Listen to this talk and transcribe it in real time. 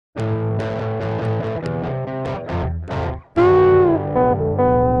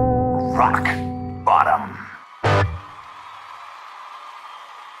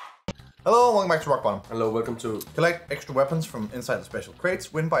Hello, welcome back to Rock Bottom. Hello, welcome to... Collect extra weapons from inside the special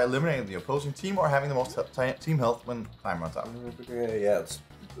crates. Win by eliminating the opposing team or having the most team health when time runs out. Yeah, it's...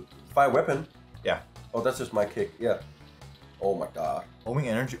 Fire weapon? Yeah. Oh, that's just my kick, yeah. Oh my god. Homing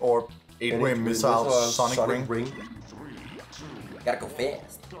energy or 8-way missile sonic ring. Gotta go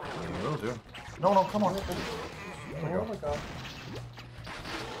fast. Yeah, will do. No, come on. Oh my god.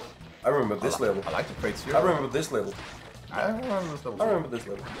 I remember this level. I like the crates here. I remember this level. I remember this level. I remember this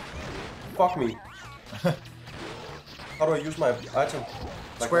level. Fuck me. How do I use my item?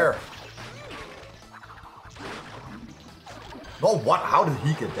 Like Square. No, what? How did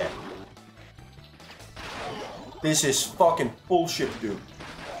he get that? This is fucking bullshit, dude.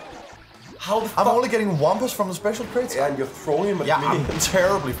 How the fuck? I'm only getting Wumpas from the special crates. And you're throwing him at Yeah, me. I'm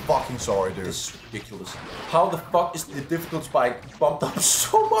terribly fucking sorry, dude. This is ridiculous. How the fuck is the difficult spike bumped up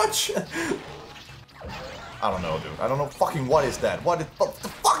so much? I don't know, dude. I don't know fucking what is that. What the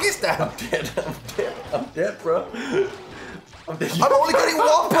fuck is that? I'm dead, I'm dead, I'm dead, bro. I'm dead. I'm only getting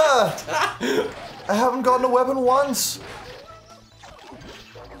Wumpa! I haven't gotten a weapon once.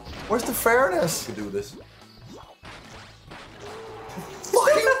 Where's the fairness? You can do this.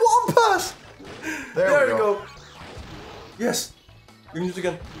 Fucking Wumpas! There we go. Yes. You can use it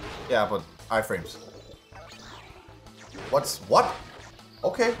again. Yeah, but iframes. What?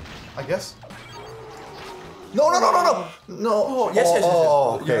 Okay, I guess. No! Oh, yes.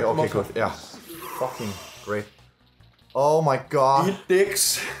 Okay, good. Yeah. Fucking great. Oh my god. Eat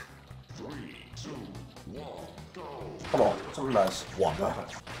dicks. Come on, something nice. Wumpa.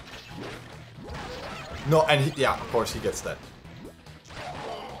 No, and yeah, of course he gets that.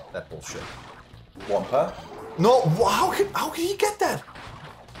 That bullshit. Wumpa. No, how can he get that?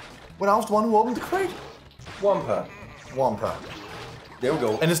 When I was the one who opened the crate. Wumpa. Wumpa. There we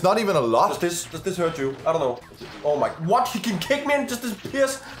go. And it's not even a lot. Does this hurt you? I don't know. Oh my... What? He can kick me and just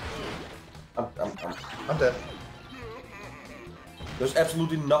disappears? I'm dead. There's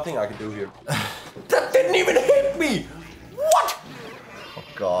absolutely nothing I can do here. That didn't even hit me! What? Oh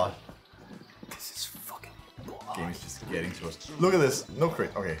god. This is fucking... Game is just getting to us. Look at this. No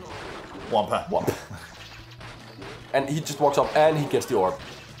crate. Okay. Wumpa. Wumpa. And he just walks up and he gets the orb.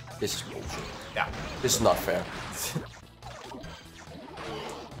 This is bullshit. Yeah. This is not fair.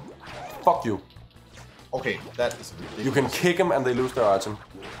 Fuck you. Okay, that is ridiculous. You can kick them and they lose their item.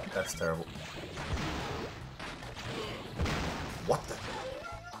 That's terrible. What the?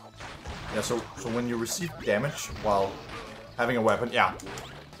 Yeah, so when you receive damage while having a weapon, yeah,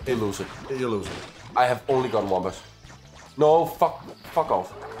 They lose it. you lose it. I have only gotten Wumpas. No, fuck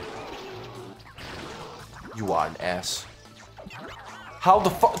off. You are an ass. How the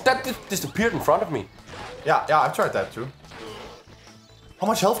fuck? That disappeared in front of me. Yeah, I've tried that too. How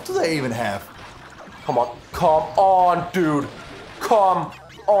much health do they even have? Come on, dude. Come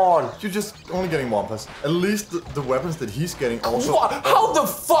on. You're just only getting Wumpas. At least the weapons that he's getting also What? How the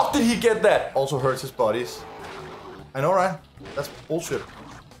fuck did he get that? also hurts his bodies. I know, right? That's bullshit.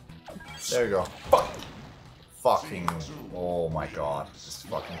 There you go. Fuck. Fucking. Oh my god. This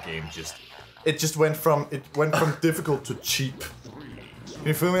fucking game just went from difficult to cheap. Can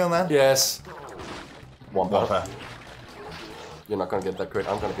you feel me on that? Yes. Wumpa. Wumpa. You're not gonna get that crate.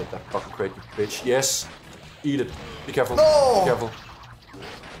 I'm gonna get that fucking crate, you bitch. Yes. Eat it. Be careful. No! Be careful.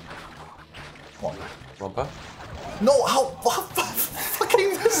 Wumpa. Wumpa. No, how?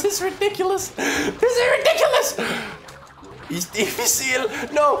 Fucking. This is ridiculous. This is ridiculous. He's difficile.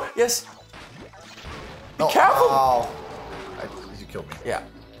 No. Yes. Be careful. Ow. You killed me. Yeah.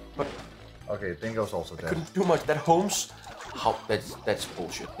 But Okay, Dingo's also dead. couldn't do much. That Holmes. How? That's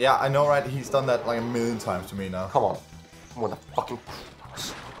bullshit. Yeah, I know, right? He's done that like a million times to me now. Come on. Come on, the fucking.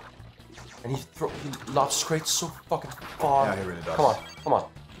 And he lobs crates so fucking far. Yeah, he really does. Come on.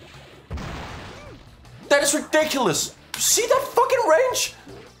 That is ridiculous. You see that fucking range?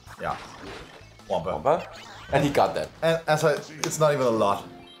 Yeah. Wumpa. Wumpa. And he got that. And it's not even a lot.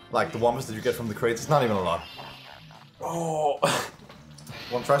 Like the Wumpas that you get from the crates, it's not even a lot. Oh.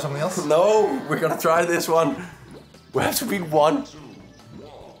 Want to try something else? No, we're gonna try this one. We have to beat one.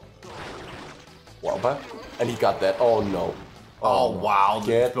 Wumpa. And he got that. Oh no. Oh wow, the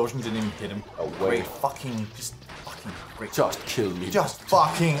Get explosion didn't even hit him. away. Great fucking, just fucking great. Just kill me. Just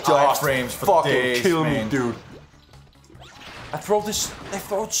fucking Just iframes for fucking days, kill man. me, dude. They throw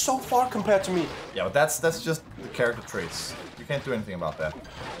it so far compared to me. Yeah, but that's just the character traits. You can't do anything about that.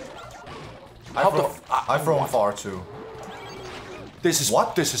 I throw him far too. This is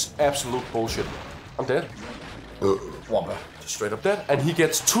What? This is absolute bullshit. I'm dead. Wumpa. Just straight up dead. And he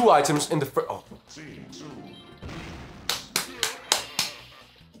gets 2 items in the first. Oh.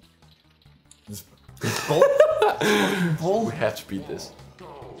 Bull. We have to beat this.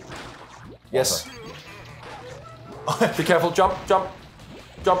 Yes. Be careful. Jump, jump,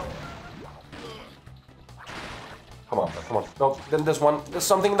 jump. Come on, come on. No, then there's one. There's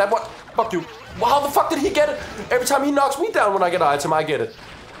something that what? Fuck you. Well, how the fuck did he get it? Every time he knocks me down when I get an item, I get it.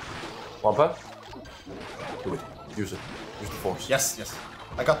 Wumpa. Do it. Use it. Use the force. Yes, yes.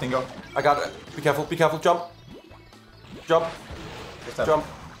 I got Dingo. I got it. Be careful. Be careful. Jump. Jump. Jump.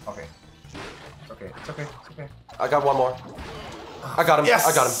 Okay. It's okay. It's okay. It's okay. I got one more. I got him. Yes!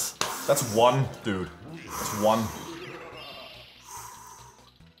 I got him. That's one, dude. That's one.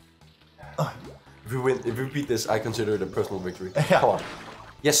 If we beat this, I consider it a personal victory. Yeah. Come on.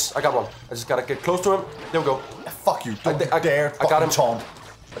 Yes, I got one. I just gotta get close to him. There we go. Fuck you. Don't I dare I got him. taunt.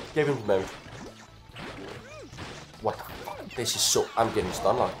 I gave him damage. What the fuck? This is so... I'm getting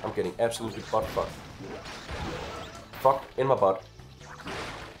stun locked. I'm getting absolutely butt fucked. Fuck in my butt.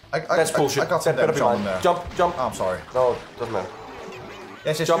 That's bullshit. I got some that better damage be on mine. there. Jump, jump. Oh, I'm sorry. No, doesn't matter.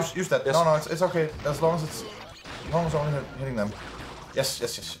 Yes, yes, Jump. use that. Yes. No, no, it's okay. As long as it's only hitting them. Yes,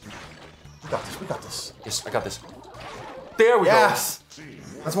 yes, yes. We got this. We got this. Yes, I got this. There we Yes.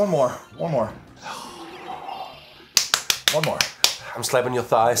 That's one more. One more. One more. go. I'm slapping your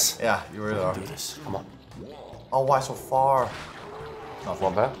thighs. Yeah, you really are. Do this. Come on. Oh, why so far?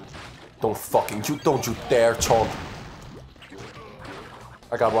 Wumpa. Don't you dare taunt.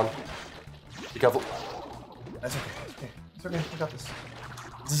 I got one. Be careful. That's okay. It's okay. It's okay. We got this.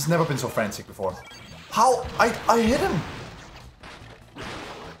 This has never been so frantic before. How? I hit him.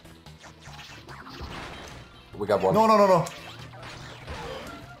 We got one. No, no, no, no.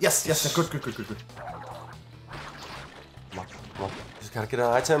 Yes, yes. Good, good, good, good, good. Come on, come on. Just gotta get an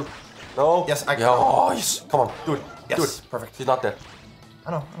item. No. Yes, yeah. Oh, yes. Come on, do it. Yes, do it. perfect. He's not dead.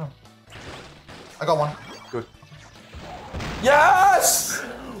 I know, I know. I got one. Good. Yes!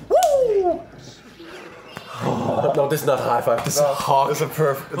 Woo! No, this is not a high five. This is a hug. This is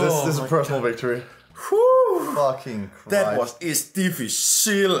a this is a personal victory. Whew. Fucking Christ. That was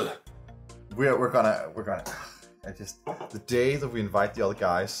difícil. We're gonna. The day that we invite the other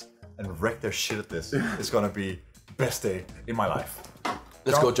guys and wreck their shit at this is gonna be best day in my life.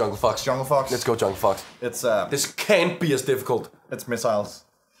 Let's go Jungle Fox. Jungle Fox. Let's go Jungle Fox. It's This can't be as difficult. It's missiles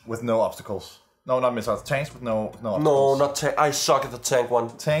with no obstacles. No, not missiles. Tanks with no obstacles. No, not tank. I suck at the tank one.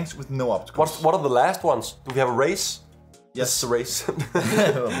 Tanks with no obstacles. What are the last ones? Do we have a race? Yes, This is a race.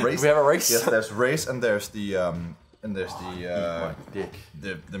 race. Do we have a race? Yes, there's race and there's the Dick.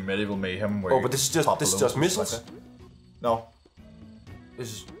 the medieval mayhem. Where Oh, but this is just missiles. Like no,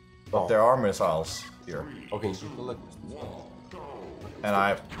 This is. but there are missiles here, Okay. Look. and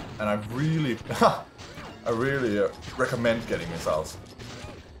I really I really recommend getting missiles.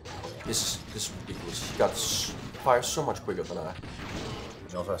 This is ridiculous. He got fire so much quicker than I.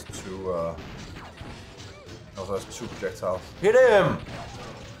 He also has two projectiles. Hit him!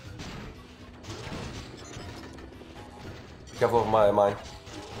 Be careful of mine.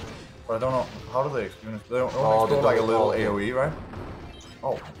 But I don't know how do they experience. They don't Oh, they explode like a don't. little Oh, okay. AOE, right?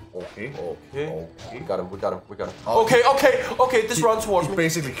 Oh, okay. Okay. We got him. Oh, Okay. This runs towards He me.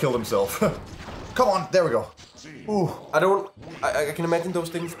 basically killed himself. Come on, there we go. Ooh. I can imagine those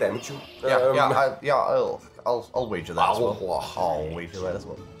things damage you. I'll wager that as well. I'll wager that as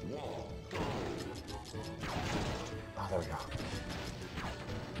well. Oh, there we go.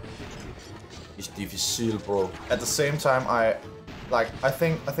 It's difficile, bro. At the same time, I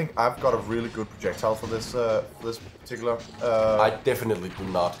think I've got a really good projectile for this particular. I definitely do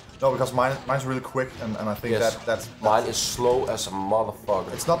not. No, because mine's really quick, and I think Yes. that's Mine is slow as a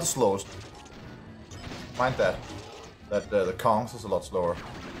motherfucker. It's not the slowest. Mind that. The Kongs is a lot slower.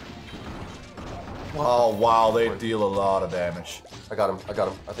 Oh wow, they deal a lot of damage. I got him. I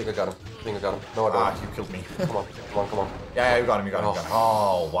think I got him. No, I don't. Ah, you killed me. Come on. Yeah, you got him.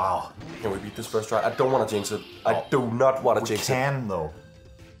 Oh wow. Can we beat this first try? I don't want to jinx it. I do not want to We jinx it. can though.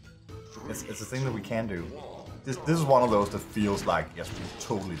 It's a thing that we can do. This is one of those that feels like yes, we can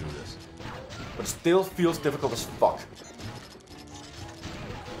totally do this. But it still feels difficult as fuck.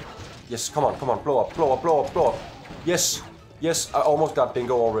 Yes, come on, blow up. Yes, I almost got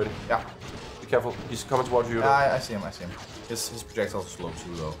Dingo already. Yeah. Be careful, he's coming towards you. Yeah, I see him. His projectiles are slow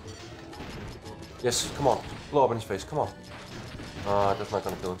too though. Yes, come on, blow up in his face, come on. That's not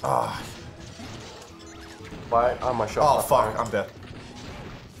gonna kill him. Why are my shots Oh not fuck, firing? I'm dead.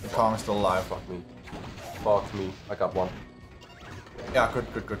 The Kong is still alive. Fuck me, I got one. Yeah,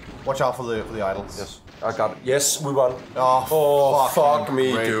 good. Watch out for the idols. Yes, I got it. Yes, we won. Oh, fuck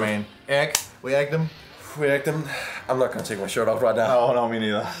me, great, dude. Man. We egged them. We egged them. I'm not gonna take my shirt off right now. No, me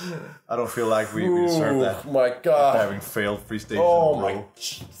neither. I don't feel like we deserve that. Oh my god. Having failed 3 stages. Oh in a row. my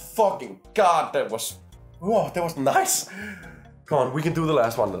fucking god, that was nice. Come on, we can do the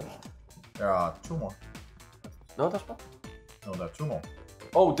last one then. There are 2 more. No, that's one. No, there are 2 more.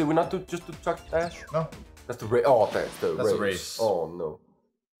 Oh, did we not do just the Chuck Dash? No. That's the race. Oh, that's the That's race. the race. Oh no.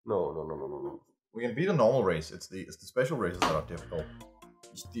 No. We can beat a normal race. It's the special races that are difficult.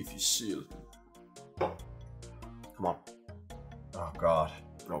 It's difficile. Come on. Oh god.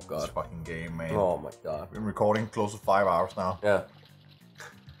 Oh This god. fucking game, man. Oh my god. We've been recording close to 5 hours now. Yeah.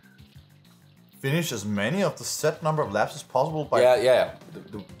 Finish as many of the set number of laps as possible by... Yeah.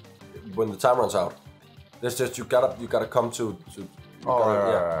 When the time runs out, there's just you gotta come to.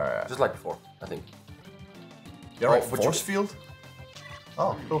 right. Just like before, I think. Yeah, right. but Force field?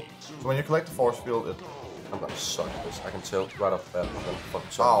 Oh, cool. So when you collect the force field, it... I'm gonna suck at this. I can tell right off the bat. I'm gonna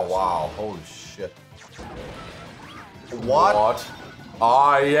fucking suck Oh, at this. wow. Holy shit. What?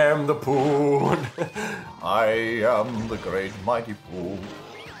 I am the Poon. I am the great mighty Poon.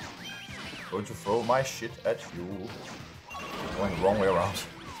 Going to throw my shit at you. Going the wrong way around.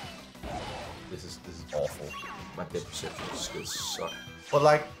 This is awful. My dead perception skills suck. But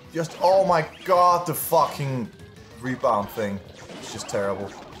like, just oh my god, the fucking rebound thing. It's just terrible.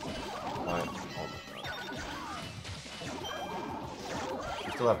 Oh my god.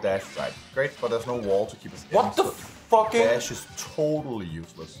 We still have dash, right? Great, but there's no wall to keep us in. What the so fucking? dash is totally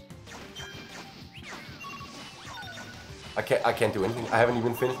useless. I can't do anything. I haven't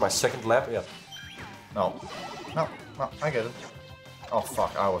even finished my second lap yet. No, I get it. Oh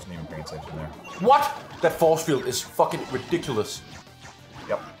fuck, I wasn't even paying attention there. What? That force field is fucking ridiculous.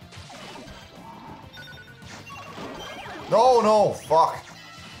 Yep. No, fuck.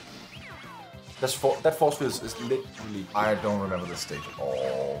 That force field is literally. I don't remember this stage at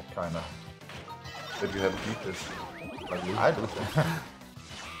all, kinda. If you haven't beat this, like me. I do.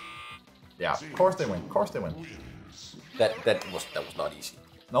 Yeah, of course they win. Of course they win. That was not easy.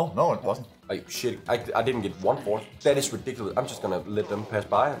 No, it wasn't. Are you shitting? I didn't get 1/4. That is ridiculous. I'm just gonna let them pass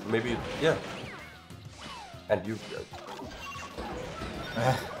by. Maybe, yeah. And you.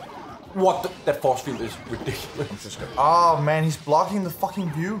 What? That force field is ridiculous. I'm just gonna... Oh man, he's blocking the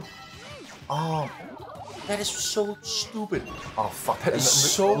fucking view. Oh, That is so stupid. oh fuck. That is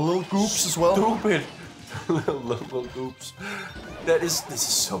so little goops as well. Stupid. little goops. This is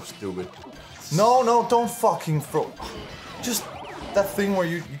so stupid. No, don't fucking throw. Just that thing where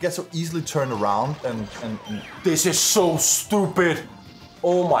you get so easily turned around and This is so stupid.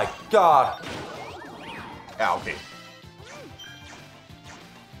 Oh my god. yeah, okay.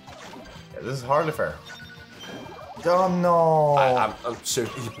 Yeah, this is hardly fair. Oh no. I'm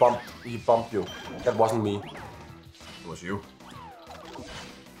serious. He bumped you. That wasn't me. It was you.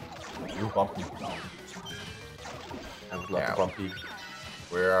 You bumped me. I was not Yeah. the bumpy.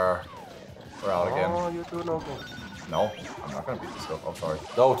 We're out again. Oh, you're doing okay. No, I'm not gonna beat this stuff. I'm sorry.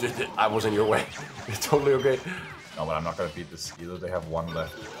 No, I was in your way. It's totally okay. No, but I'm not gonna beat this either. They have 1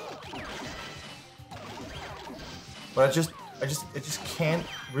 left. But I just can't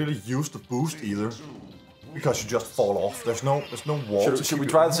really use the boost either. Because you just fall off. There's no wall. Should we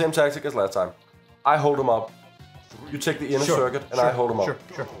try the same tactic as last time? I hold him up. You take the inner Sure, circuit, and sure, I hold him up.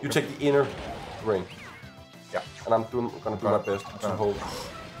 sure. You take the inner ring, Yeah, and I'm gonna do my best to hold.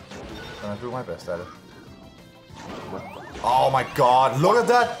 I'm gonna do my best at it. Oh my god, look at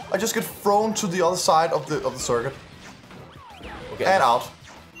that! I just get thrown to the other side of the circuit. Okay. And out.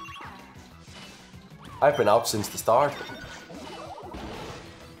 I've been out since the start.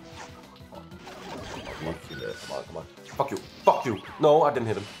 Ridiculous. Come on. Fuck you. No, I didn't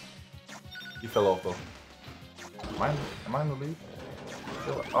hit him. He fell off though. Am I in the lead?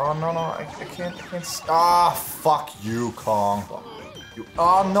 Oh no, I can't. Ah, fuck you, Kong. You.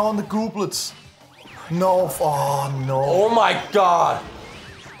 Oh no, on the gooblets. No, oh no. Oh my god!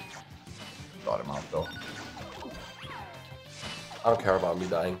 Got him out though. I don't care about me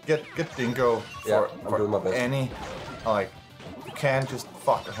dying. Get Dingo Yeah, for, I'm for doing my best. any, like, you can just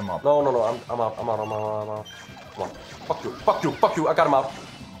fuck him up. No, I'm out. Come on. Fuck you, I got him out.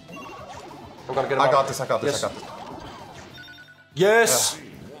 I'm gonna get him out. I got this. Yes. Yes!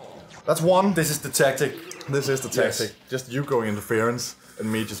 That's 1. This is the tactic. This is the Yes. tactic. Just you going interference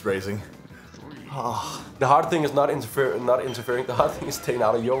and me just racing. The hard thing is not interfering. The hard thing is staying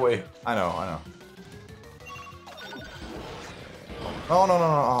out of your way. I know. No.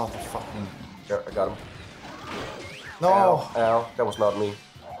 Oh, the fucking. There, I got him. No. Ow, that was not me.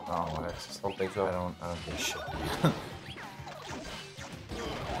 No, that's just, I don't think so. I don't give a shit.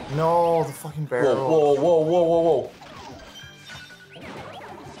 No, the fucking barrel. Whoa.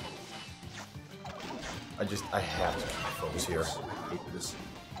 I have to keep focus here. I hate this.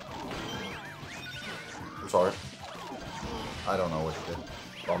 I'm sorry. I don't know what you did.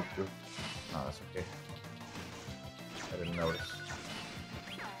 Bumped you. No, that's okay. I didn't notice.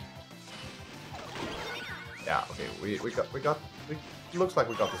 Yeah, okay, we looks like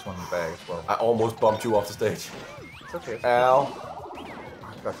we got this one in the bag as well. I almost bumped you off the stage. It's okay. Ow.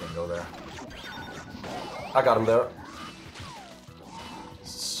 I can't go there. I got him there.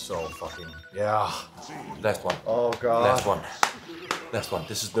 So fucking, yeah. Last one. Oh god. Last one. Last one.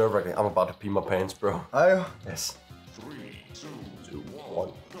 This is nerve-wracking. I'm about to pee my pants, bro. I. Yes. 3, 2,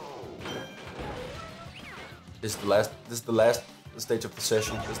 1. This is the last stage of the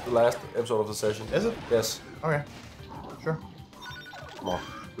session. This is the last episode of the session. Is it? Yes. Okay. Sure. Come on.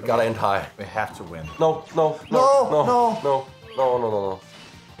 We gotta end high. We have to win. No. No. Come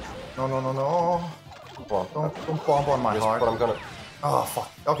on. Don't bomb on my Yes, heart. but I'm gonna... Oh fuck.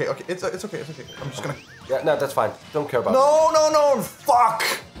 Okay. It's okay. I'm just gonna. Yeah, no, that's fine. Don't care about it. No. Fuck.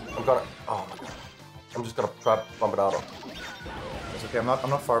 I'm gonna... Oh my god. I'm just gonna try to bump it out. It's okay. I'm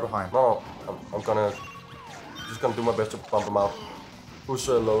not far behind. No, I'm gonna... Just gonna do my best to bump him out. Who's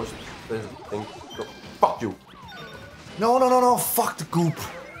lowest? This thing. Go. Fuck you. No. Fuck the goop.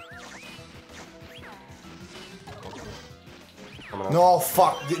 No,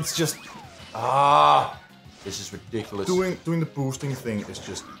 fuck. It's just This is ridiculous. doing the boosting thing is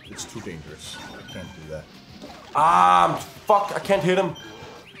just, it's too dangerous. I can't do that. Fuck, I can't hit him.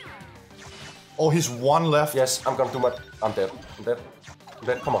 Oh, he's one left. Yes, I'm gonna do my... I'm dead.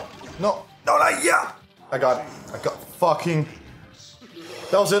 Come on. No, yeah. I got fucking.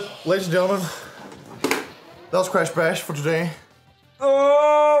 That was it, ladies and gentlemen. That was Crash Bash for today.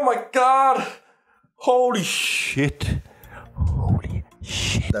 Oh my god. Holy shit. Holy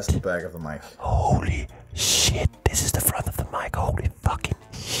shit. That's the back of the mic. Holy shit. This is the front of the mic. Holy fucking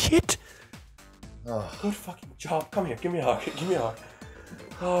shit. Oh. Good fucking job. Come here. Give me a hug. Give me a hug.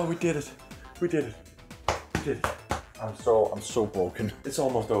 Oh, we did it. We did it. We did it. I'm so broken. It's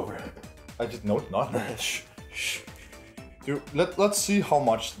almost over. I just know it's not. Shh. Dude, let's see how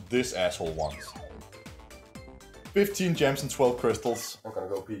much this asshole wants. 15 gems and 12 crystals. I'm gonna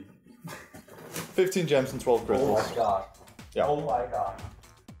go pee. 15 gems and 12 crystals. Oh my god. Yeah. Oh my god.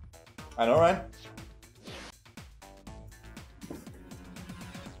 I know, right?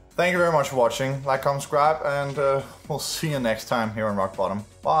 Thank you very much for watching. Like, comment, subscribe, and we'll see you next time here on Rock Bottom.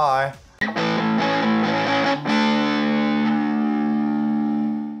 Bye!